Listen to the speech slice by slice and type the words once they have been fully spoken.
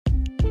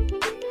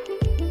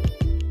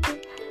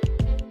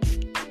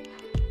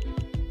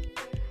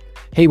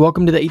Hey,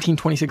 welcome to the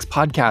 1826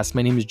 podcast.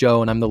 My name is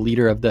Joe, and I'm the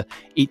leader of the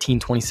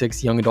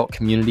 1826 young adult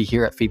community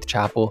here at Faith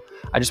Chapel.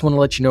 I just want to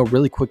let you know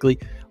really quickly,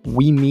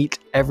 we meet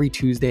every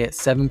Tuesday at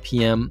 7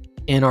 p.m.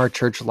 in our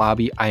church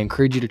lobby. I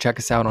encourage you to check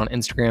us out on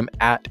Instagram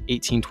at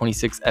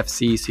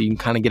 1826FC so you can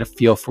kind of get a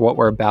feel for what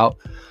we're about.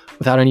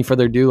 Without any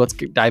further ado, let's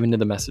dive into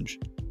the message.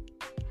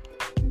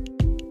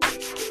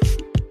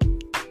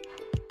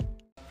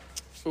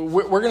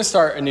 We're going to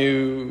start a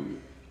new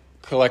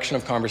collection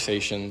of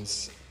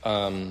conversations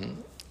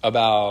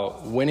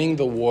about winning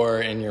the war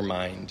in your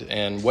mind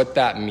and what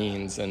that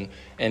means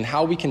and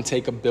how we can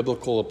take a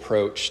biblical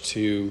approach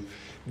to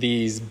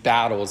these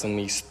battles and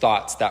these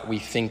thoughts that we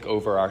think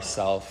over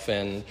ourselves.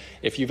 And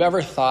if you've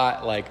ever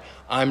thought like,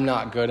 I'm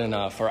not good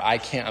enough, or I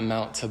can't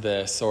amount to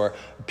this, or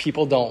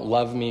people don't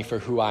love me for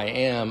who I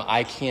am,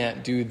 I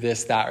can't do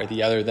this, that, or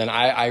the other, then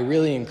I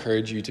really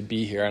encourage you to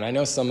be here. And I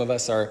know some of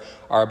us are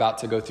about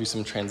to go through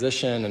some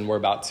transition, and we're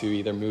about to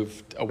either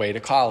move away to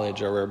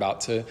college, or we're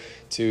about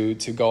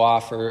to go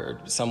off or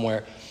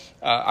somewhere.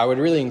 I would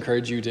really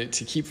encourage you to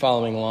keep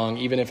following along,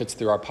 even if it's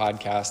through our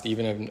podcast,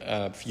 even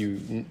if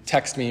you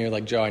text me, or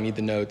like, Joe, I need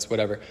the notes,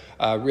 whatever.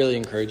 Really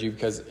encourage you,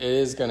 because it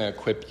is going to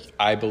equip,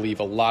 I believe,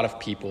 a lot of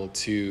people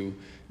to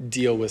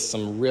deal with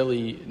some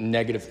really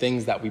negative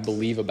things that we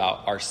believe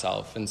about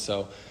ourselves. And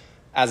so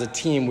as a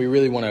team, we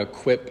really want to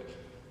equip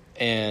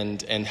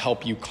and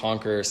help you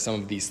conquer some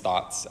of these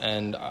thoughts.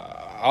 And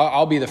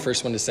I'll be the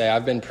first one to say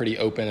I've been pretty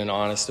open and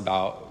honest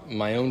about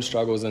my own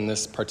struggles in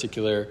this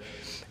particular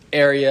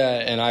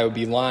area, and I would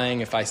be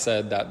lying if I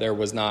said that there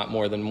was not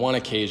more than one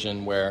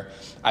occasion where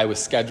I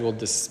was scheduled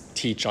to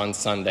teach on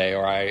Sunday,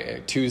 or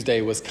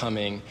Tuesday was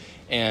coming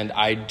and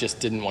I just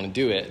didn't want to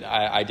do it.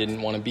 I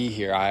didn't want to be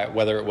here,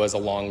 whether it was a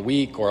long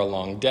week or a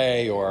long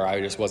day, or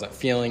I just wasn't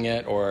feeling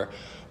it, or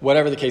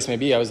whatever the case may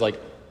be. I was like,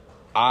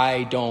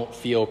 I don't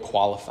feel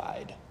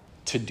qualified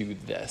to do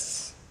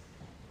this.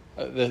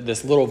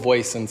 This little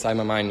voice inside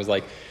my mind was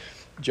like,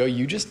 Joe,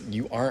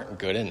 you aren't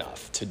good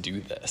enough to do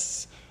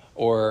this.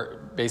 Or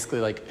basically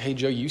like, hey,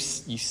 Joe, you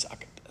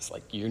suck at this.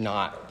 Like,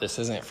 this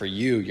isn't for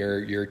you.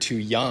 You're too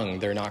young.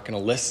 They're not going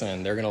to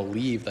listen. They're going to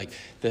leave. Like,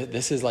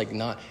 this is like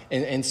not.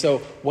 And so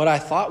what I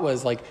thought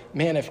was like,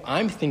 man, if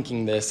I'm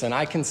thinking this and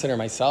I consider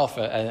myself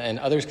and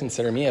others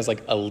consider me as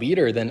like a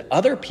leader, then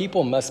other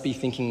people must be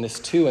thinking this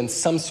too in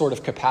some sort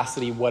of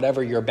capacity,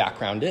 whatever your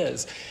background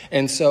is.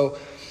 And so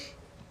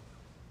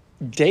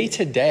day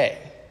to day,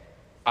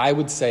 I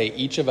would say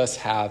each of us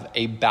have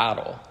a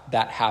battle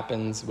that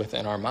happens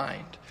within our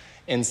mind.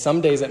 And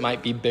some days it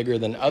might be bigger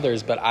than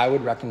others, but I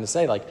would reckon to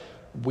say, like,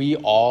 we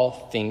all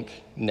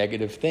think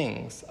negative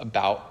things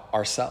about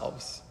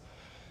ourselves.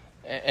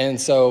 And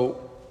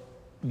so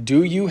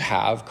do you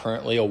have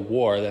currently a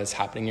war that's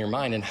happening in your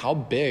mind? And how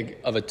big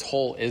of a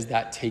toll is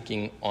that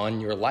taking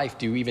on your life?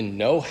 Do you even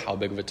know how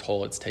big of a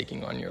toll it's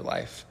taking on your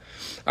life?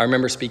 I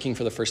remember speaking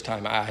for the first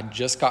time. I had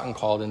just gotten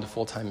called into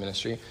full-time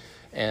ministry.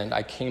 And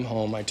I came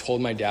home, I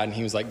told my dad, and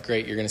he was like,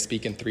 great, you're going to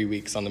speak in 3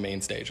 weeks on the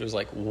main stage. I was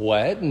like,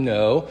 what?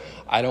 No,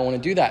 I don't want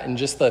to do that. And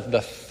just the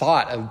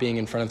thought of being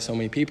in front of so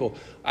many people,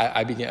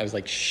 I was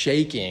like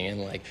shaking,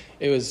 and like,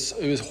 it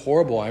was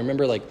horrible. I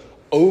remember like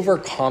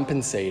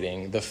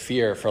overcompensating the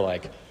fear for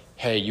like,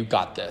 hey, you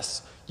got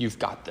this. You've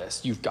got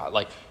this. You've got,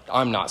 like,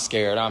 I'm not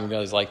scared. I'm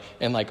just like,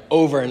 and like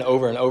over and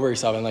over and over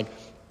yourself. And like,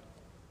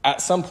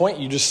 at some point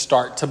you just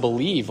start to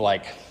believe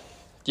like,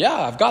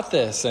 yeah, I've got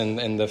this, and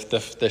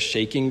the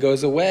shaking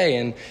goes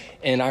away,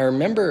 and I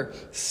remember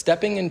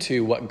stepping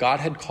into what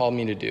God had called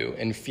me to do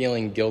and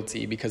feeling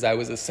guilty because I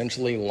was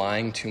essentially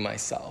lying to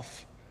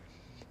myself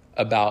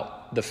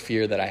about the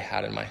fear that I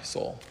had in my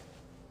soul.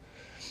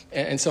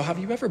 And so have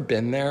you ever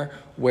been there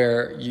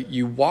where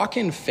you walk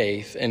in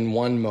faith in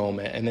one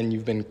moment and then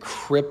you've been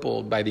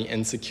crippled by the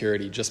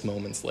insecurity just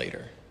moments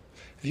later?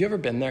 Have you ever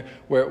been there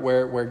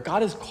where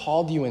God has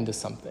called you into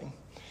something?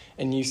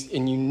 And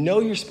you know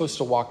you're supposed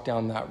to walk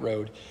down that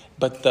road,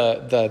 but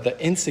the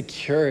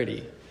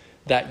insecurity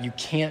that you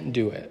can't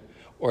do it,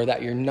 or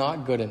that you're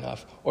not good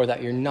enough, or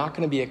that you're not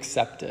going to be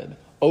accepted,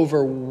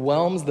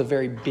 overwhelms the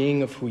very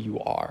being of who you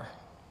are.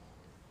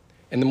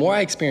 And the more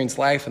I experience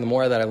life and the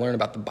more that I learn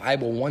about the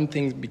Bible, one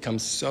thing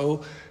becomes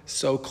so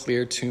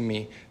clear to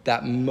me,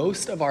 that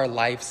most of our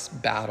life's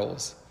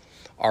battles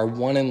are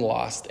won and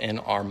lost in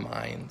our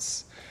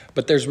minds.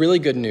 But there's really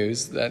good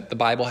news that the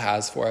Bible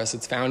has for us.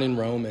 It's found in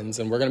Romans,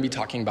 and we're going to be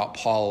talking about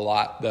Paul a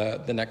lot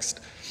the next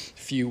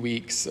few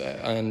weeks.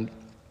 And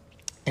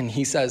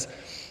he says,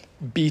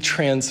 be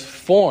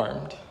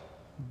transformed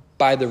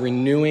by the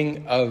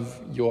renewing of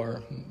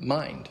your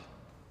mind.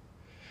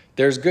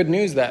 There's good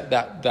news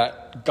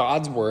that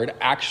God's word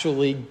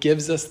actually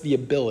gives us the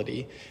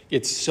ability.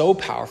 It's so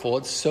powerful,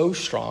 it's so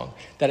strong,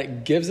 that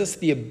it gives us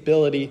the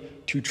ability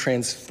to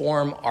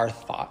transform our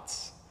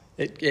thoughts.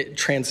 It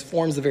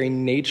transforms the very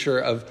nature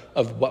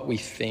of what we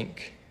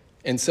think.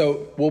 And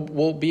so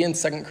we'll be in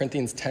 2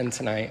 Corinthians 10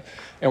 tonight,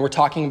 and we're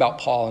talking about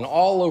Paul. And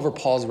all over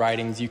Paul's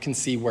writings, you can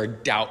see where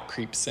doubt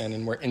creeps in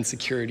and where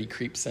insecurity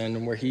creeps in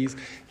and where he's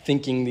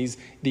thinking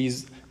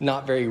these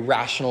not very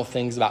rational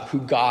things about who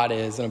God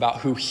is and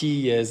about who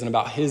he is and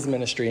about his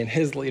ministry and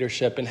his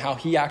leadership and how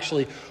he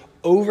actually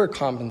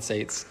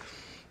overcompensates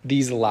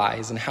these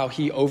lies and how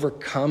he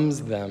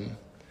overcomes them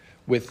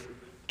with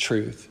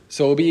truth.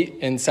 So we'll be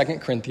in 2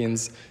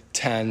 Corinthians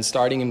 10,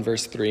 starting in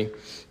verse 3.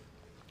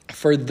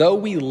 For though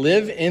we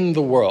live in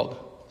the world,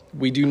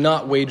 we do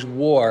not wage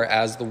war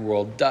as the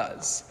world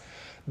does.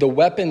 The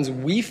weapons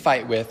we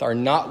fight with are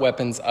not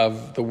weapons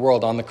of the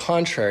world. On the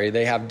contrary,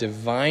 they have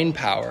divine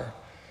power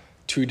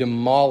to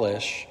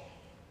demolish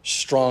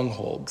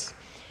strongholds.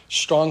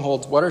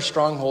 Strongholds, what are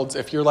strongholds?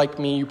 If you're like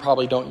me, you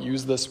probably don't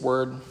use this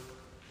word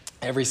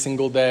every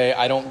single day.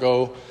 I don't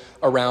go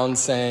around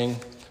saying,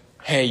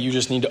 hey, you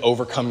just need to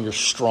overcome your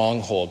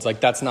strongholds. Like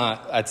that's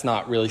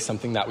not really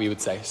something that we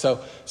would say.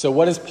 So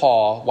what is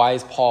Paul? Why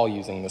is Paul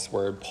using this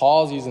word?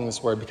 Paul's using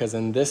this word because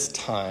in this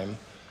time,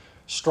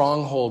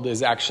 stronghold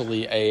is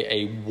actually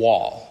a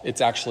wall.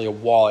 It's actually a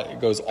wall. It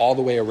goes all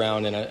the way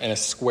around in a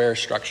square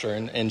structure.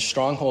 And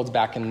strongholds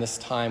back in this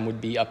time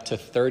would be up to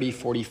 30,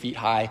 40 feet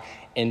high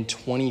and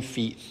 20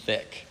 feet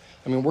thick.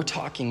 I mean, we're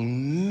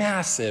talking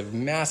massive,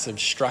 massive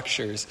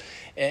structures.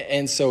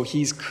 And so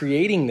he's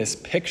creating this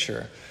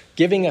picture,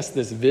 giving us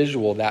this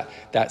visual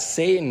that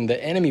Satan,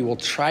 the enemy, will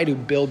try to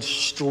build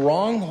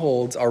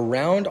strongholds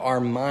around our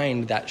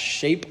mind that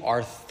shape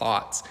our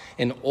thoughts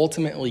and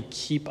ultimately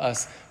keep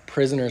us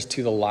prisoners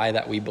to the lie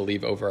that we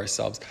believe over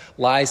ourselves.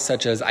 Lies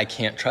such as, I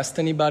can't trust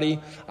anybody,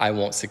 I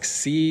won't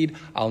succeed,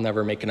 I'll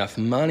never make enough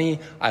money,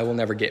 I will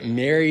never get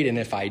married, and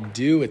if I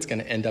do, it's going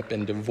to end up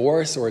in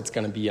divorce or it's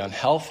going to be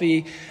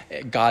unhealthy.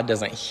 God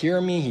doesn't hear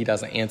me, he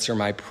doesn't answer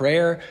my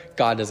prayer,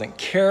 God doesn't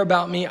care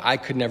about me, I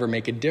could never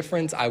make a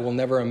difference, I will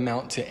never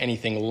amount to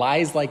anything.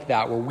 Lies like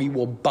that where we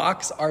will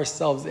box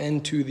ourselves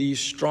into these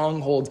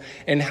strongholds.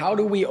 And how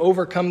do we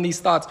overcome these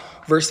thoughts?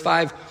 Verse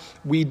 5,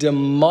 we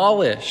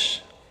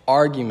demolish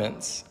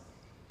arguments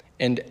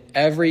and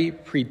every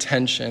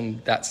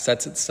pretension that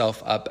sets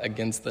itself up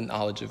against the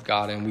knowledge of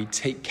God, and we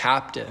take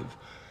captive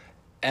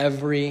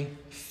every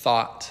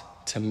thought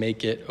to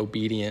make it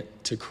obedient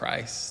to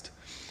Christ.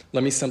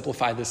 Let me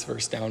simplify this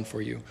verse down for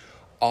you.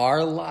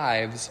 Our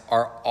lives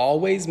are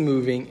always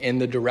moving in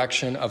the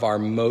direction of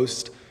our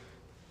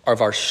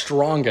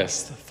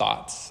strongest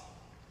thoughts.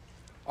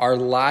 Our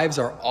lives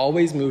are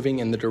always moving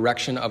in the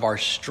direction of our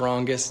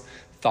strongest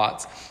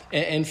thoughts.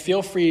 And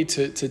feel free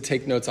to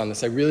take notes on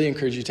this. I really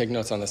encourage you to take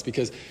notes on this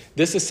because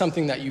this is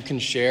something that you can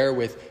share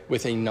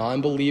with a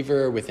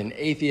non-believer, with an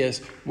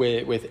atheist,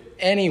 with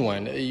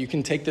anyone. You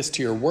can take this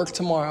to your work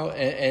tomorrow,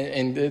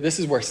 and this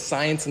is where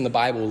science and the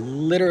Bible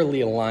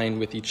literally align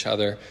with each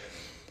other.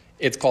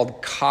 It's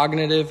called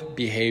cognitive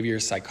behavior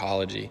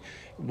psychology.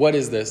 What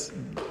is this?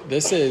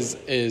 This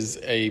is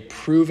a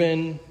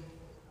proven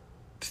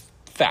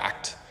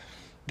fact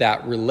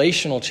that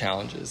relational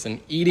challenges and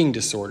eating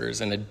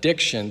disorders and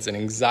addictions and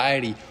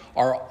anxiety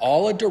are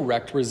all a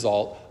direct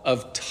result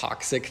of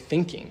toxic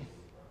thinking.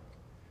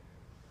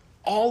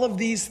 All of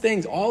these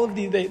things,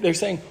 they're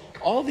saying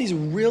all of these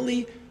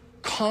really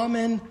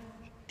common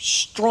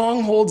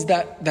strongholds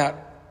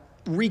that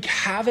wreak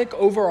havoc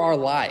over our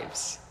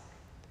lives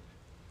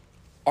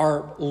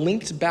are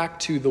linked back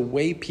to the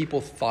way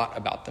people thought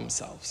about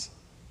themselves.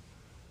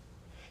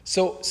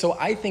 So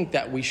I think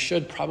that we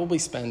should probably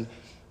spend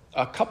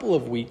a couple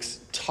of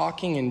weeks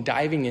talking and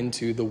diving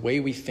into the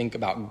way we think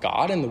about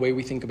God and the way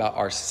we think about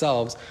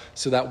ourselves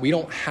so that we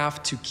don't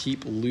have to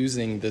keep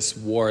losing this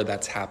war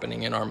that's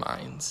happening in our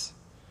minds.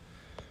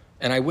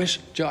 And I wish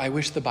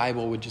the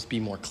Bible would just be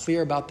more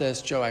clear about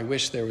this. Joe, I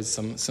wish there was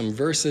some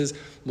verses.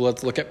 Well,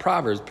 let's look at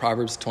Proverbs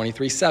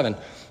 23:7.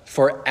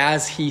 For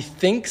as he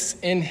thinks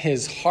in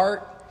his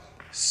heart,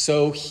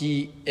 so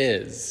he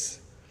is.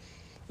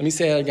 Let me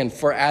say that again.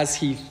 For as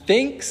he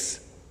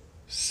thinks,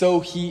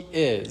 so he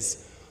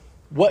is.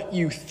 What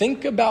you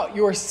think about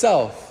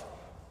yourself,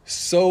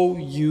 so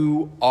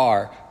you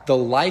are. The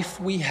life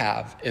we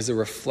have is a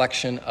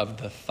reflection of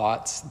the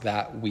thoughts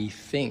that we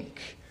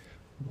think.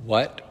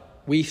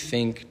 What we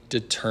think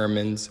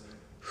determines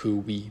who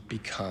we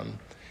become.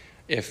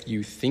 If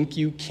you think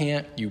you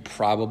can't, you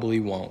probably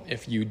won't.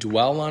 If you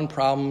dwell on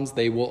problems,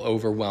 they will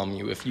overwhelm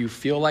you. If you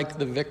feel like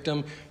the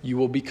victim, you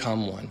will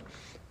become one.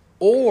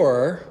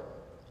 Or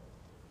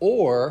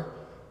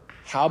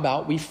how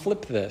about we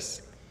flip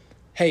this?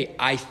 Hey,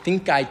 I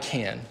think I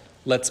can.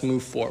 Let's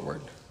move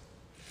forward.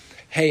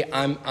 Hey,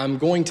 I'm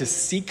going to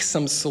seek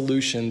some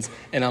solutions,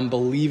 and I'm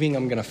believing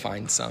I'm going to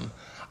find some.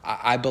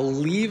 I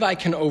believe I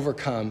can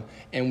overcome,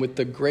 and with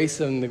the grace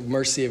and the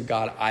mercy of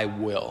God, I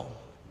will.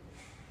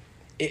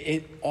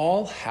 It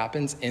all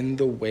happens in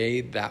the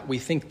way that we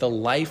think. The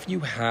life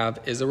you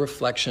have is a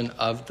reflection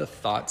of the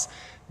thoughts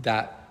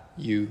that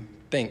you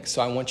think.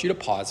 So I want you to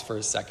pause for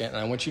a second, and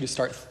I want you to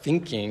start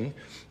thinking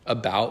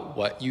about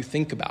what you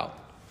think about.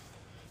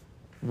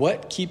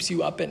 What keeps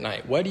you up at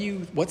night?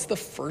 What's the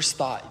first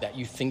thought that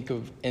you think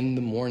of in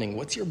the morning?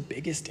 What's your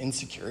biggest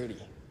insecurity?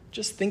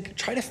 Just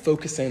try to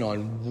focus in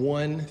on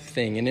one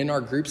thing. And in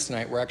our groups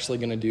tonight, we're actually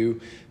going to do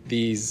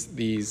these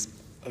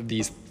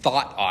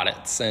thought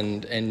audits.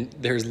 And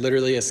there's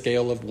literally a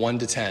scale of 1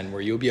 to 10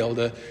 where you'll be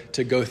able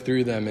to go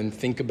through them and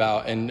think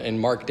about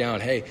and mark down,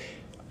 hey,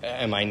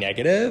 am I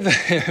negative?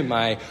 Am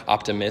I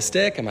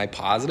optimistic? Am I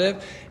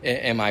positive?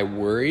 Am I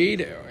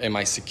worried? Am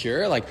I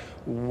secure? Like,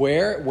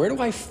 where do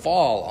I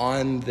fall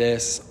on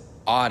this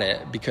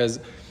audit? Because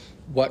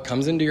what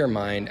comes into your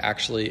mind,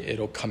 actually,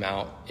 it'll come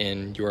out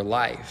in your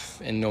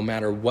life. And no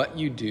matter what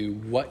you do,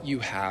 what you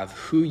have,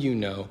 who you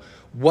know,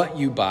 what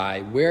you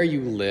buy, where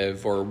you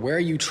live, or where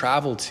you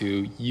travel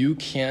to, you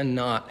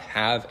cannot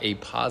have a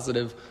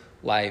positive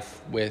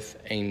life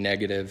with a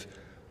negative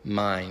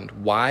mind.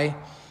 Why?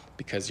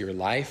 Because your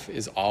life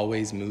is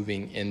always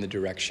moving in the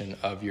direction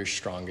of your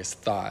strongest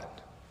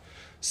thought.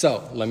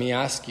 So let me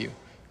ask you,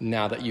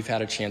 now that you've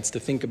had a chance to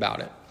think about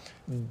it,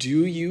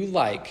 do you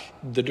like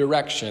the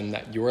direction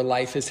that your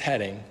life is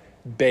heading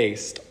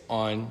based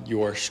on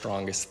your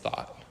strongest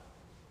thought?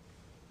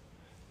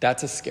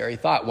 That's a scary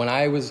thought. When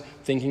I was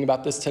thinking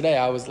about this today,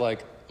 I was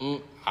like,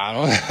 I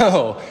don't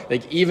know,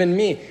 like even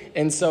me.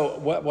 And so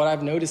what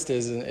I've noticed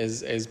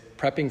is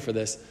prepping for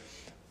this,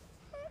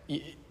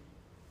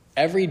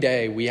 every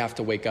day we have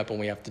to wake up and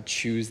we have to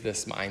choose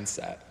this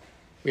mindset.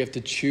 We have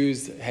to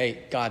choose,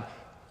 hey, God,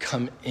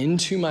 come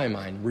into my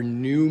mind,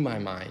 renew my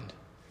mind.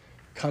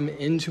 Come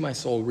into my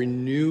soul,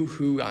 renew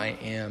who I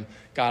am.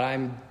 God,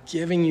 I'm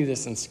giving you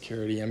this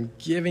insecurity. I'm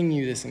giving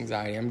you this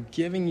anxiety. I'm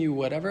giving you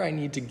whatever I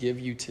need to give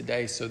you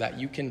today so that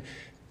you can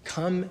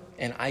come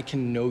and I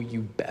can know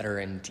you better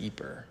and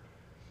deeper.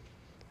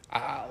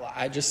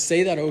 I just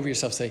say that over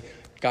yourself. Say,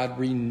 God,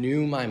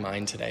 renew my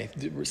mind today.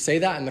 Say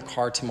that in the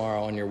car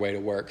tomorrow on your way to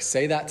work.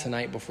 Say that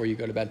tonight before you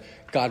go to bed.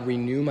 God,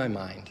 renew my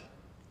mind.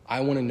 I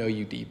want to know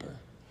you deeper.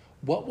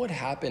 What would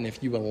happen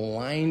if you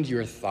aligned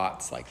your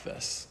thoughts like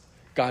this?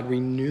 God,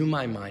 renew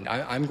my mind.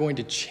 I'm going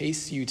to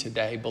chase you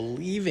today,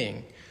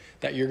 believing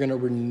that you're going to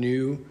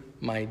renew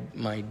my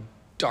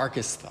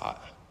darkest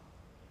thought.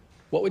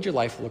 What would your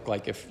life look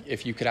like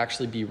if you could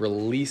actually be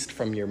released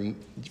from your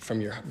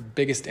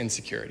biggest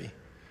insecurity?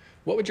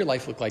 What would your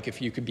life look like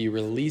if you could be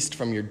released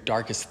from your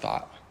darkest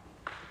thought?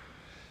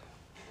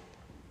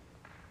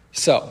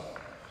 So,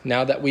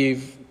 now that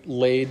we've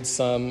laid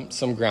some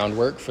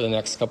groundwork for the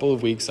next couple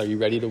of weeks, are you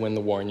ready to win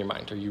the war in your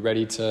mind? Are you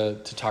ready to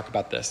talk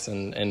about this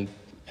and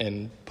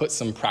put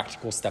some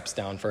practical steps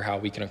down for how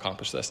we can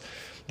accomplish this?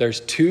 There's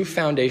 2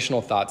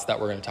 foundational thoughts that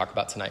we're going to talk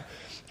about tonight.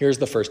 Here's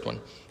the first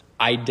one.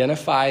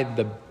 Identify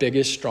the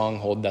biggest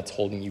stronghold that's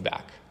holding you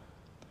back.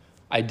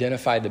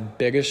 Identify the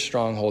biggest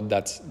stronghold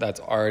that's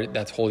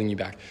holding you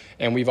back.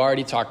 And we've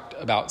already talked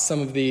about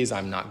some of these.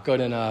 I'm not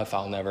good enough.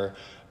 I'll never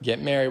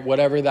get married.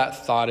 Whatever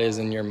that thought is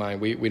in your mind,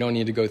 we don't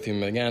need to go through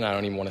them again. I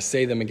don't even want to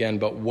say them again.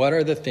 But what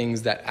are the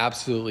things that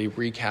absolutely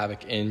wreak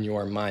havoc in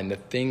your mind? The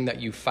thing that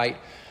you fight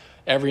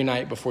every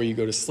night before you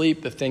go to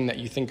sleep, the thing that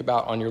you think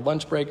about on your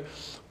lunch break.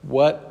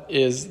 What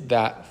is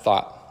that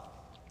thought?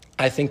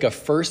 I think a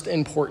first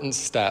important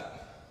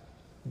step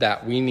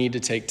that we need to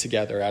take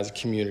together as a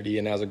community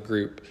and as a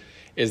group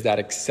is that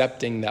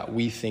accepting that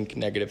we think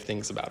negative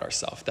things about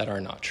ourselves that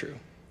are not true.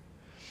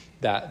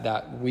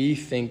 That we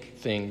think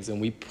things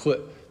and we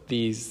put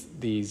these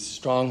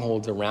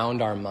strongholds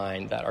around our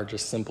mind that are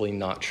just simply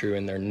not true,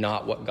 and they're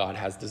not what God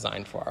has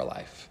designed for our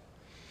life.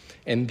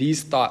 And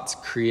these thoughts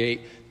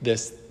create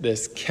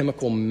this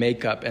chemical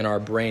makeup in our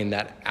brain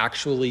that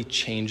actually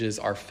changes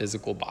our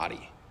physical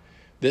body.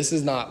 This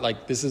is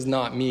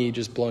not me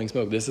just blowing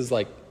smoke. This is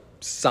like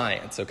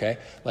science, okay?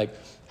 Like,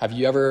 have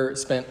you ever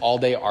spent all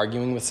day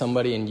arguing with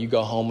somebody and you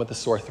go home with a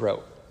sore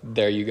throat?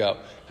 There you go.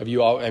 Have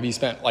you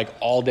spent like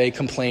all day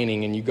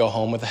complaining and you go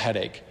home with a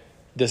headache?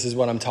 This is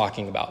what I'm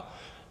talking about.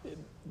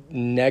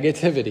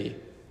 Negativity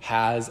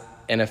has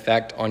an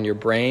effect on your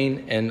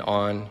brain and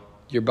on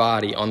your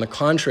body. On the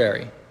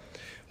contrary,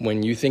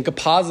 when you think a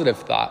positive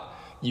thought,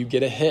 you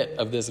get a hit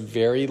of this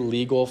very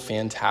legal,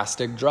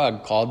 fantastic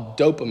drug called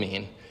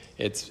dopamine.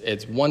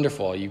 It's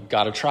wonderful. You've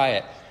got to try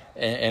it.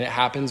 And it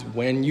happens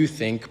when you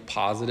think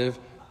positive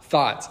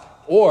thoughts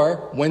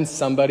or when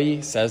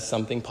somebody says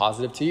something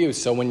positive to you.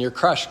 So when your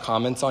crush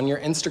comments on your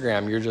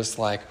Instagram, you're just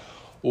like,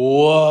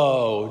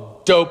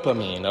 whoa,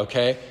 dopamine,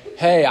 okay?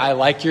 Hey, I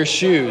like your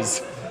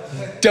shoes.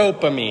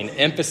 Dopamine,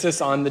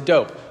 emphasis on the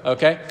dope,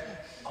 okay?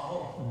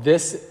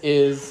 This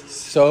is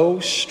so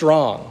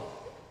strong.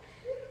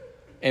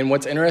 And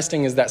what's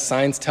interesting is that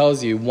science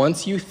tells you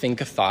once you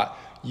think a thought,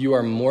 you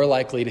are more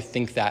likely to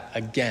think that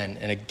again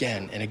and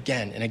again and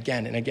again and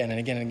again and again and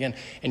again and again.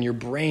 And your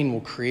brain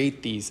will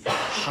create these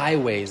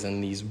highways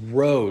and these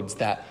roads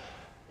that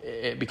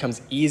it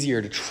becomes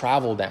easier to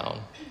travel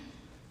down.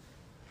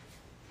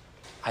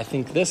 I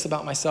think this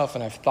about myself,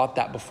 and I've thought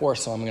that before,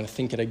 so I'm going to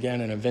think it again,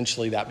 and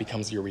eventually that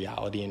becomes your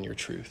reality and your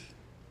truth.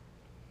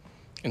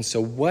 And so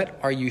what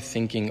are you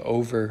thinking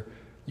over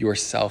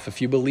yourself?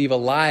 If you believe a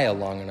lie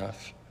long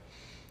enough,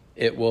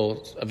 it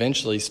will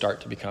eventually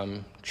start to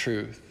become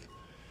truth.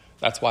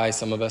 That's why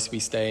some of us, we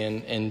stay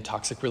in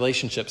toxic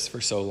relationships for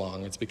so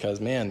long. It's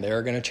because, man,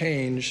 they're going to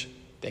change.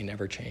 They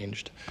never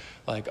changed.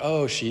 Like,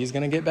 oh, she's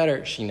going to get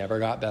better. She never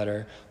got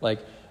better. Like,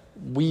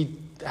 we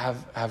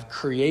have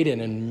created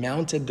and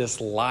mounted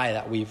this lie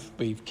that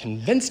we've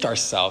convinced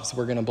ourselves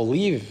we're going to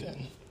believe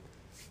in.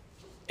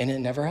 And it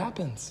never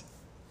happens.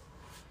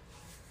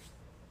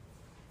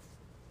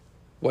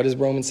 What does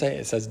Romans say?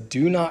 It says,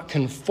 do not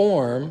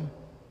conform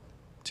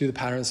to the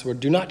pattern of this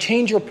world. Do not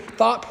change your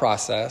thought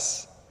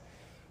process,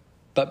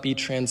 but be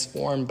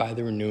transformed by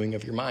the renewing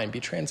of your mind. Be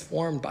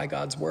transformed by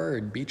God's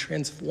word. Be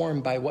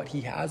transformed by what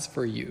he has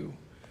for you.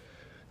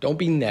 Don't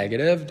be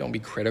negative. Don't be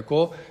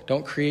critical.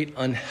 Don't create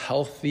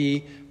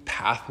unhealthy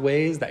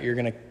pathways that you're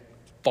going to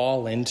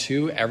fall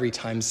into every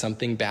time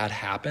something bad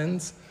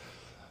happens.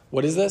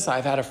 What is this?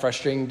 I've had a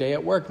frustrating day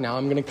at work. Now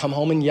I'm going to come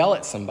home and yell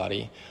at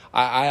somebody.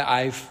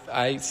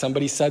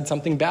 Somebody said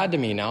something bad to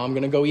me. Now I'm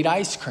going to go eat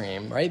ice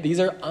cream, right? These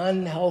are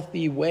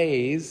unhealthy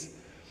ways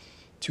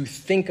to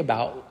think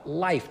about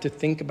life, to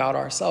think about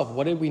ourselves.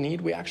 What did we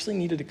need? We actually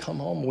needed to come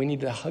home. We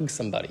needed to hug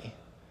somebody.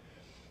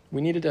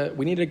 We needed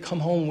to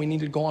come home. We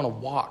needed to go on a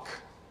walk.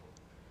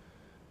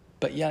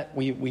 But yet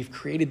we've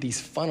created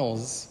these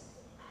funnels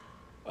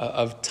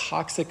of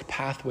toxic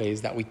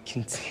pathways that we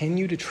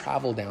continue to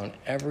travel down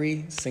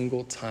every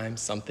single time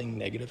something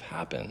negative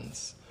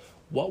happens.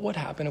 What would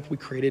happen if we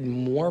created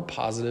more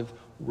positive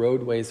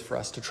roadways for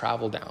us to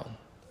travel down?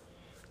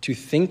 To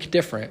think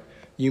different,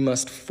 you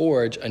must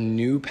forge a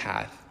new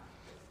path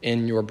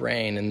in your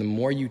brain. And the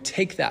more you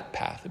take that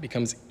path, it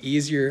becomes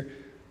easier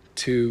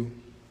to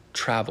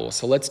travel.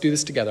 So let's do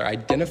this together.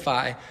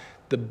 Identify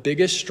the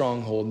biggest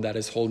stronghold that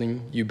is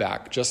holding you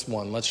back. Just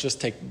one. Let's just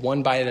take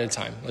one bite at a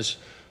time.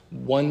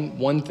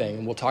 One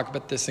thing. We'll talk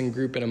about this in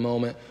group in a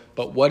moment.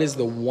 But what is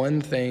the one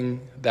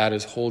thing that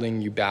is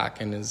holding you back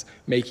and is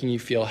making you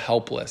feel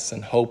helpless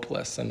and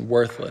hopeless and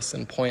worthless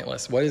and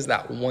pointless? What is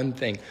that one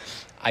thing?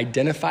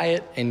 Identify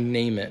it and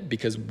name it,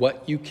 because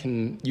you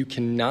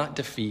cannot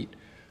defeat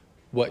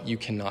what you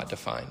cannot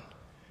define.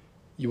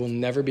 You will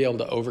never be able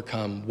to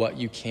overcome what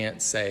you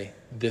can't say,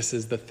 this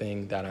is the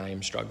thing that I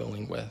am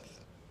struggling with.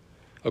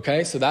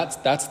 Okay, so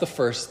that's the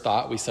first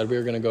thought. We said we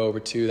were going to go over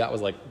two. That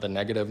was like the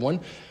negative one.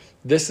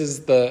 This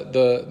is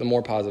the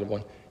more positive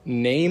one.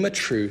 Name a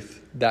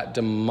truth that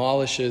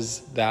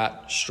demolishes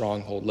that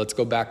stronghold. Let's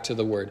go back to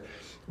the word.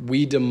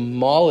 We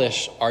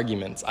demolish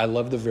arguments. I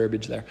love the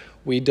verbiage there.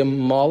 We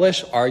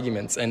demolish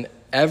arguments and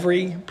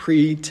every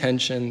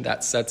pretension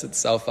that sets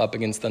itself up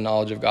against the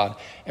knowledge of God.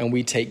 And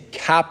we take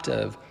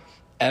captive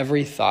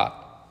every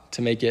thought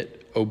to make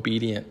it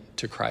obedient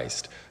to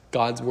Christ.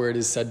 God's word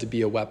is said to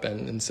be a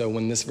weapon. And so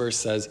when this verse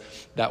says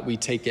that we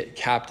take it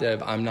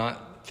captive, I'm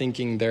not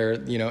thinking they're,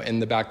 in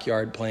the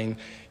backyard playing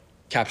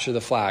capture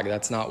the flag.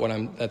 That's not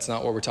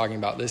what we're talking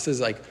about. This is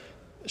like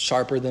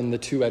sharper than the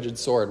two-edged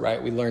sword,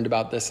 right? We learned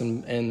about this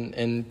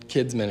in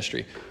kids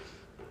ministry.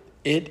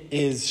 It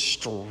is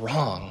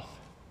strong.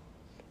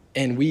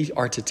 And we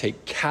are to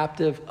take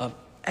captive of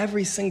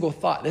every single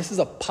thought. This is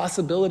a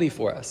possibility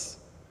for us,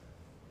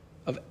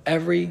 of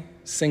every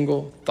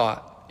single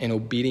thought in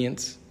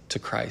obedience to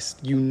Christ.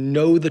 You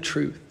know the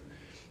truth.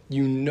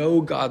 You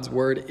know God's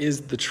word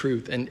is the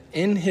truth. And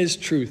in his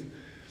truth,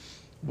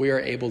 we are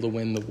able to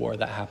win the war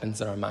that happens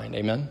in our mind.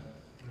 Amen?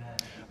 Amen.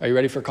 Are you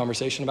ready for a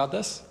conversation about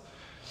this?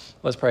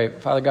 Let's pray.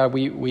 Father God,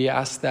 we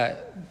ask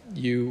that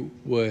you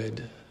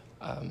would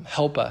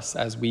help us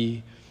as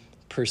we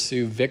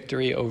pursue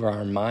victory over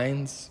our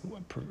minds,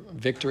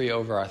 victory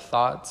over our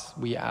thoughts.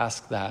 We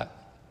ask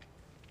that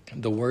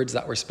the words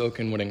that were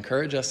spoken would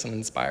encourage us and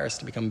inspire us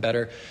to become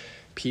better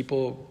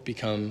people,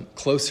 become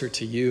closer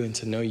to you and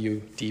to know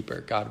you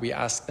deeper. God, we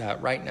ask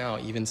that right now,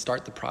 even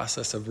start the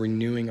process of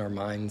renewing our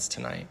minds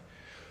tonight.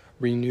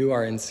 Renew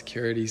our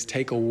insecurities.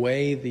 Take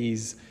away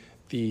these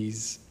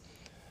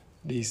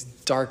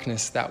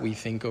darkness that we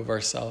think of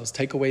ourselves.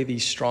 Take away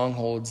these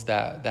strongholds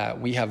that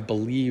we have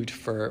believed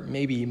for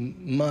maybe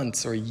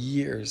months or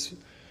years.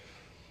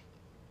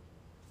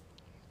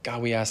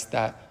 God, we ask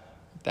that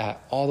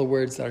all the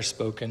words that are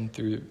spoken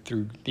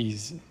through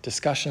these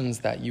discussions,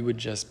 that you would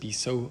just be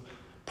so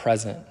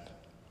present.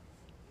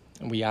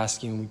 And we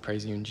ask you and we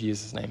praise you in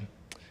Jesus' name.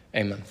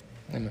 Amen.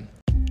 Amen.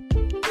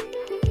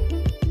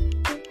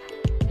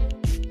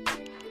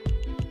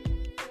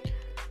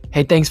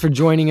 Hey, thanks for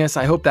joining us.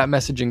 I hope that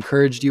message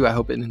encouraged you. I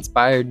hope it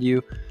inspired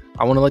you.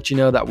 I want to let you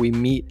know that we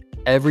meet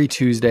every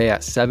Tuesday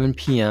at 7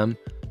 p.m.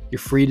 You're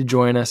free to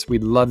join us.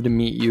 We'd love to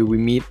meet you. We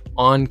meet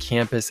on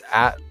campus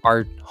at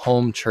our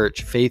home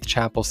church, Faith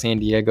Chapel San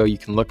Diego. You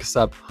can look us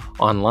up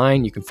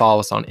online. You can follow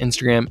us on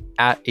Instagram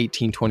at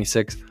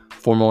 1826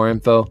 for more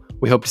info.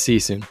 We hope to see you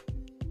soon.